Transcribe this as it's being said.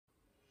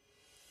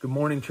Good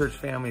morning, church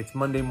family. It's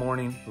Monday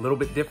morning. A little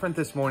bit different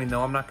this morning,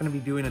 though. I'm not going to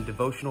be doing a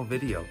devotional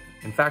video.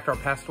 In fact, our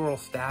pastoral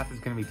staff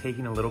is going to be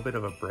taking a little bit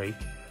of a break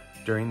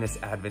during this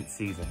Advent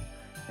season.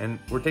 And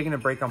we're taking a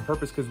break on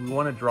purpose because we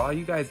want to draw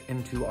you guys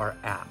into our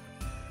app.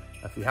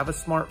 If you have a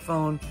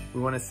smartphone,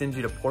 we want to send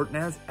you to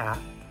PortNaz app.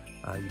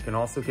 You can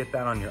also get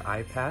that on your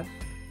iPad.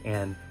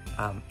 And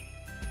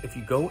if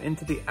you go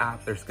into the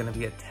app, there's going to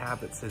be a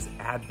tab that says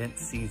Advent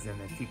Season.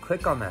 If you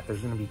click on that,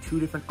 there's going to be two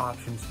different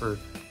options for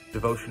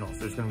devotionals.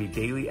 There's going to be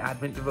daily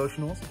Advent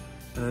devotionals,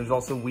 and there's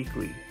also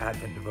weekly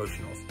Advent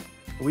devotionals.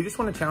 But we just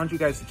want to challenge you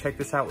guys to check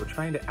this out. We're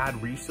trying to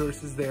add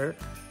resources there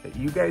that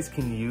you guys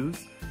can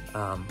use,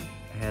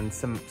 and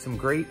some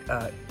great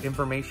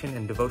information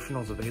and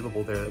devotionals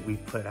available there that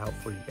we've put out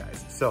for you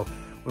guys. So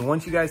we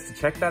want you guys to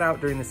check that out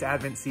during this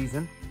Advent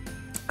season,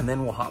 and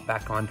then we'll hop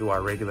back onto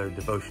our regular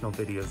devotional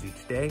videos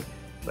each day.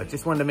 But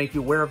just wanted to make you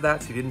aware of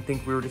that so you didn't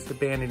think we were just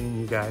abandoning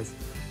you guys.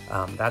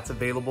 That's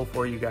available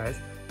for you guys.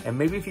 And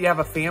maybe if you have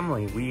a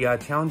family, we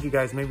challenge you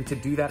guys maybe to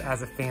do that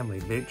as a family.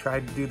 They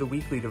tried to do the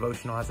weekly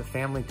devotional as a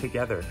family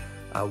together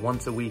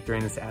once a week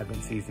during this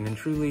Advent season, and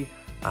truly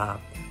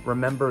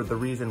remember the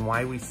reason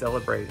why we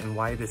celebrate and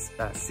why this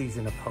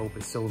season of hope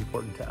is so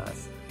important to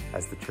us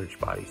as the church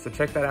body. So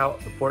check that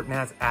out, the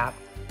PortNaz app.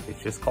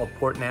 It's just called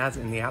PortNaz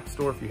in the App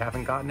Store. If you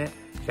haven't gotten it,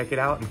 check it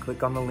out and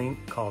click on the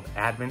link called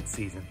Advent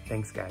Season.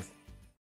 Thanks, guys.